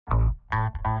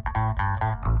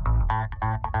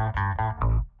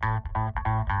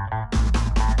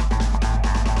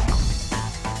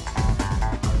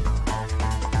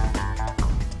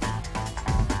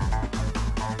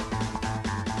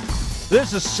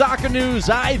This is Soccer News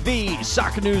IV.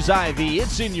 Soccer News IV,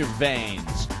 it's in your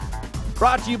veins.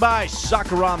 Brought to you by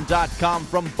Soccerom.com.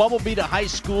 From Bumblebee to high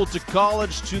school to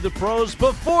college to the pros,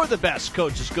 before the best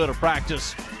coaches go to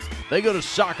practice, they go to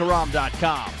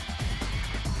Soccerom.com.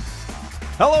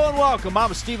 Hello and welcome.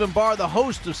 I'm Stephen Barr, the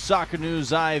host of Soccer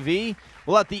News IV.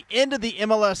 Well, at the end of the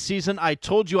MLS season, I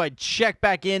told you I'd check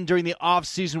back in during the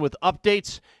offseason with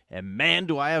updates. And man,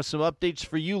 do I have some updates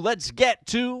for you. Let's get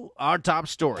to our top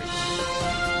stories.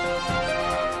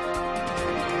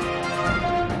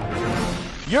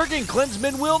 Jurgen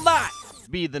Klinsmann will not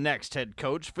be the next head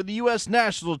coach for the U.S.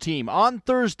 national team. On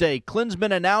Thursday,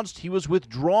 Klinsmann announced he was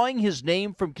withdrawing his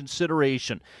name from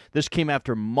consideration. This came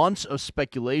after months of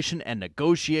speculation and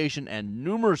negotiation and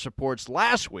numerous reports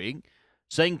last week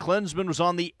saying Klinsmann was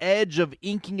on the edge of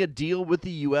inking a deal with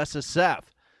the USSF.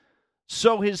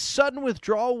 So his sudden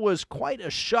withdrawal was quite a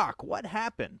shock. What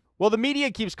happened? Well, the media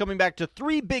keeps coming back to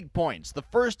three big points. The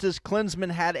first is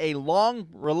Klinsmann had a long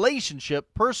relationship,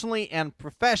 personally and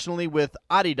professionally, with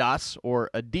Adidas, or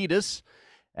Adidas,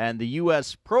 and the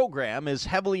U.S. program is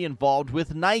heavily involved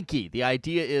with Nike. The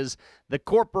idea is the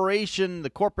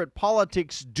corporate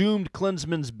politics doomed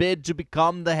Klinsmann's bid to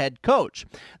become the head coach.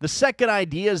 The second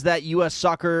idea is that U.S.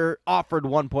 Soccer offered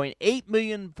 $1.8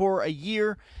 million for a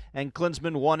year, and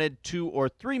Klinsmann wanted $2 or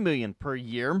 $3 million per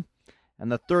year.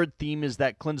 And the third theme is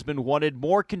that Klinsmann wanted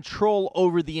more control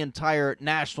over the entire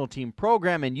national team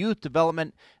program and youth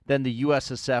development than the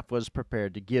USSF was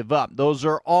prepared to give up. Those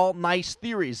are all nice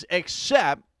theories,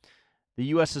 except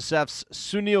the USSF's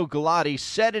Sunil Gulati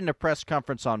said in a press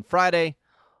conference on Friday,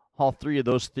 all three of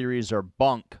those theories are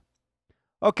bunk.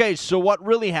 Okay, so what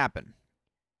really happened?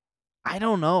 I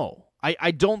don't know.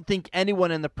 I don't think anyone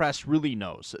in the press really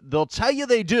knows. They'll tell you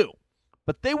they do.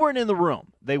 But they weren't in the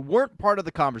room. They weren't part of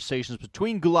the conversations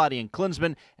between Gulati and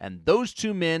Klinsmann, and those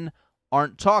two men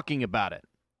aren't talking about it.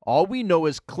 All we know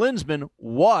is Klinsmann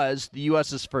was the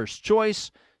U.S.'s first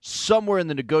choice. Somewhere in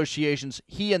the negotiations,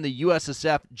 he and the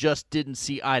USSF just didn't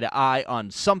see eye to eye on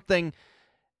something.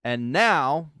 And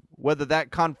now, whether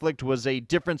that conflict was a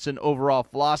difference in overall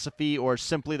philosophy or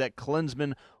simply that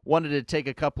Klinsmann wanted to take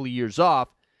a couple of years off,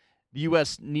 the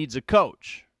U.S. needs a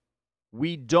coach.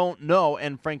 We don't know,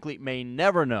 and frankly may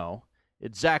never know,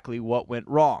 exactly what went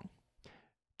wrong.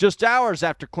 Just hours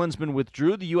after Klinsmann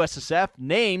withdrew, the USSF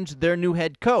named their new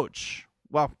head coach.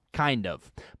 Well, kind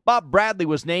of. Bob Bradley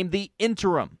was named the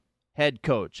interim head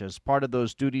coach. As part of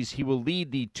those duties, he will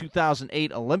lead the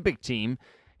 2008 Olympic team.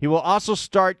 He will also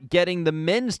start getting the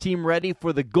men's team ready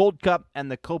for the Gold Cup and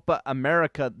the Copa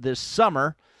America this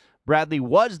summer. Bradley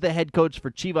was the head coach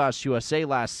for Chivas USA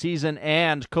last season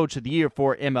and coach of the year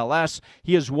for MLS.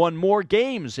 He has won more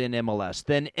games in MLS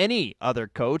than any other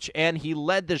coach, and he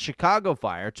led the Chicago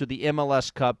Fire to the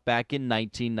MLS Cup back in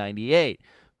 1998.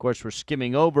 Of course, we're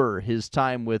skimming over his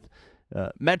time with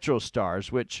Metro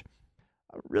Stars, which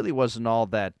really wasn't all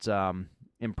that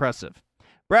impressive.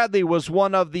 Bradley was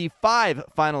one of the 5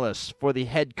 finalists for the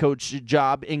head coach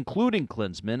job, including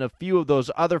Klinsmann. A few of those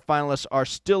other finalists are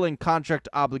still in contract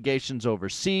obligations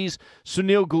overseas.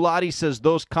 Sunil Gulati says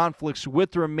those conflicts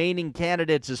with the remaining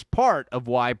candidates is part of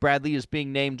why Bradley is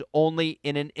being named only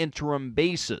in an interim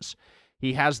basis.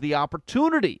 He has the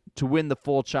opportunity to win the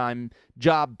full-time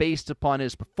job based upon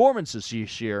his performances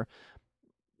this year.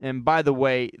 And by the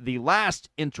way, the last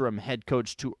interim head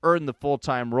coach to earn the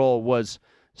full-time role was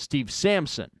Steve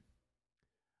Sampson.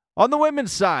 On the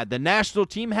women's side, the national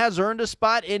team has earned a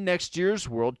spot in next year's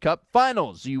World Cup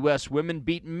finals. U.S. women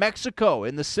beat Mexico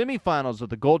in the semifinals of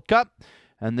the Gold Cup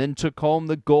and then took home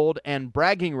the gold and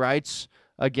bragging rights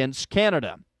against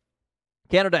Canada.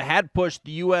 Canada had pushed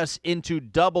the U.S. into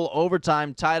double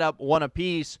overtime, tied up 1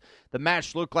 apiece. The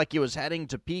match looked like it was heading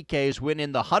to PKs when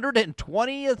in the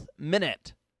 120th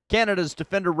minute, Canada's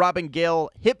defender Robin Gale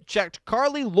hip-checked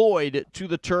Carly Lloyd to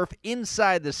the turf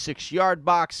inside the 6-yard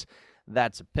box.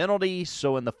 That's a penalty.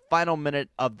 So in the final minute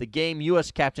of the game,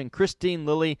 U.S. captain Christine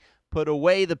Lilly put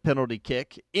away the penalty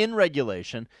kick in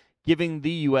regulation, giving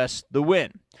the U.S. the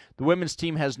win. The women's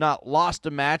team has not lost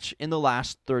a match in the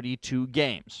last 32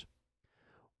 games.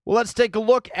 Well, let's take a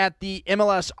look at the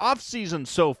MLS offseason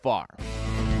so far.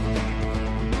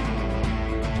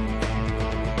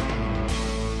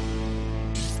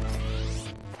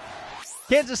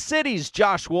 Kansas City's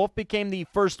Josh Wolf became the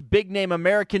first big-name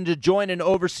American to join an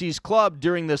overseas club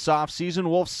during this offseason.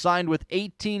 Wolf signed with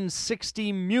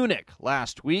 1860 Munich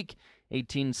last week.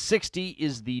 1860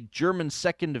 is the German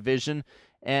second division,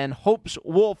 and hopes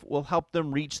Wolf will help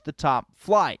them reach the top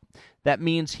flight. That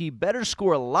means he better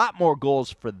score a lot more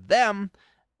goals for them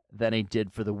than he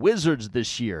did for the Wizards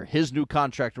this year. His new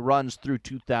contract runs through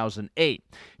 2008.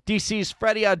 DC's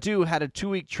Freddie Adu had a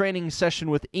 2-week training session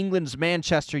with England's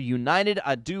Manchester United.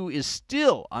 Adu is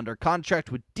still under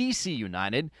contract with DC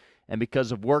United, and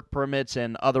because of work permits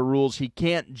and other rules, he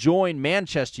can't join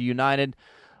Manchester United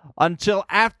until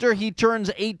after he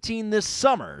turns 18 this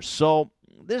summer. So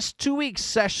this 2-week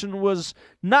session was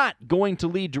not going to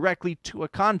lead directly to a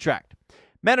contract.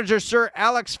 Manager Sir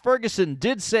Alex Ferguson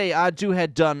did say Adu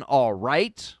had done all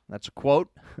right. That's a quote.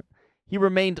 He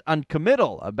remained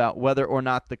uncommittal about whether or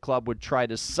not the club would try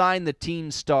to sign the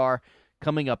teen star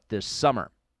coming up this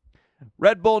summer.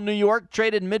 Red Bull New York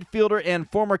traded midfielder and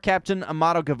former captain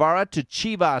Amado Guevara to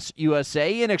Chivas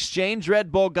USA. In exchange,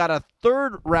 Red Bull got a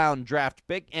third-round draft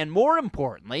pick and, more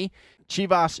importantly,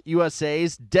 Chivas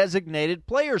USA's designated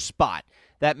player spot.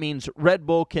 That means Red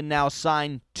Bull can now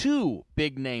sign 2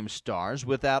 big-name stars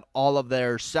without all of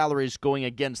their salaries going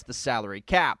against the salary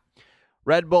cap.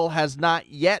 Red Bull has not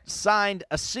yet signed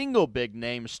a single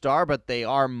big-name star, but they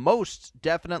are most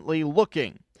definitely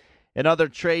looking. In other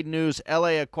trade news,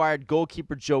 LA acquired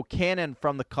goalkeeper Joe Cannon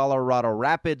from the Colorado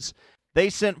Rapids. They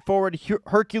sent forward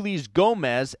Hercules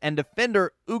Gomez and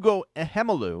defender Ugo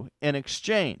Ehemelu in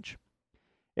exchange.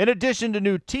 In addition to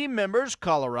new team members,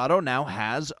 Colorado now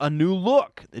has a new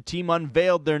look. The team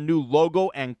unveiled their new logo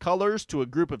and colors to a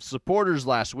group of supporters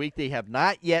last week. They have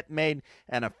not yet made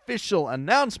an official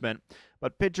announcement,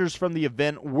 but pictures from the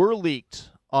event were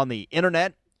leaked on the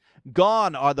internet.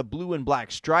 Gone are the blue and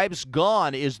black stripes.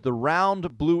 Gone is the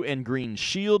round blue and green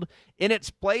shield. In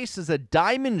its place is a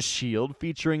diamond shield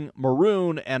featuring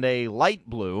maroon and a light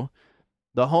blue.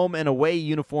 The home and away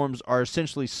uniforms are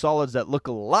essentially solids that look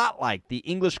a lot like the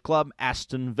English club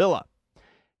Aston Villa.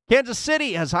 Kansas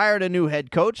City has hired a new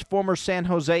head coach. Former San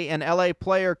Jose and LA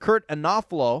player Kurt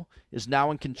Anafalo is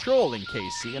now in control in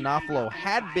KC. Anafalo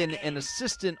had been an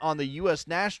assistant on the U.S.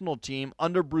 national team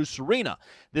under Bruce Arena.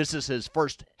 This is his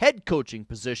first head coaching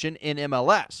position in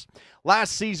MLS.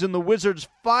 Last season, the Wizards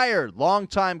fired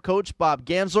longtime coach Bob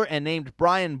Gansler and named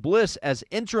Brian Bliss as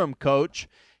interim coach.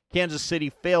 Kansas City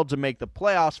failed to make the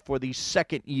playoffs for the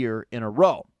second year in a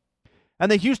row. And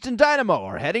the Houston Dynamo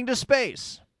are heading to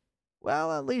space.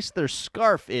 Well, at least their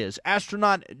scarf is.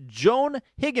 Astronaut Joan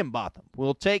Higginbotham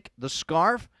will take the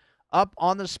scarf up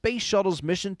on the space shuttle's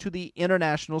mission to the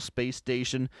International Space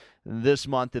Station this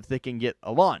month if they can get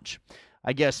a launch.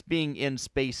 I guess being in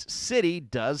Space City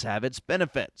does have its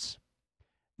benefits.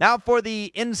 Now for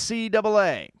the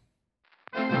NCAA.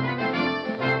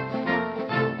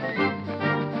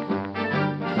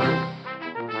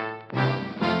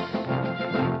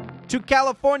 Two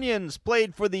Californians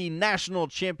played for the national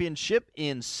championship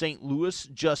in St. Louis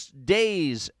just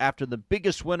days after the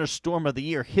biggest winter storm of the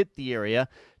year hit the area.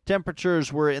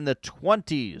 Temperatures were in the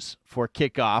 20s for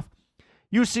kickoff.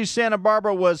 UC Santa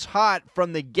Barbara was hot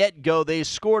from the get-go. They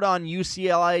scored on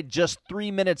UCLA just 3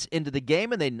 minutes into the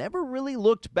game, and they never really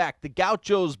looked back. The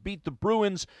Gauchos beat the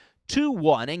Bruins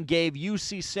 2-1 and gave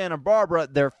UC Santa Barbara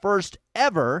their first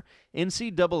ever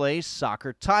NCAA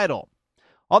soccer title.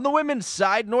 On the women's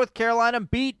side, North Carolina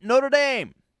beat Notre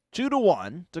Dame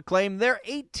 2-1 to claim their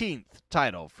 18th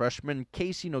title. Freshman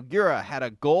Casey Noguera had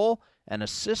a goal and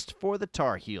assist for the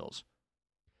Tar Heels.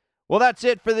 Well, that's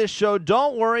it for this show.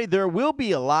 Don't worry, there will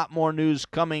be a lot more news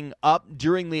coming up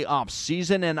during the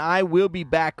off-season, and I will be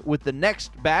back with the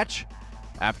next batch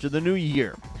after the new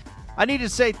year. I need to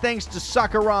say thanks to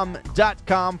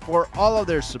Soccerom.com for all of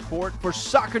their support. For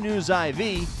Soccer News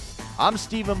IV, I'm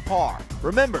Stephen Parr.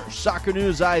 Remember, Soccer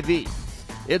News IV,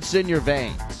 it's in your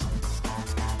veins.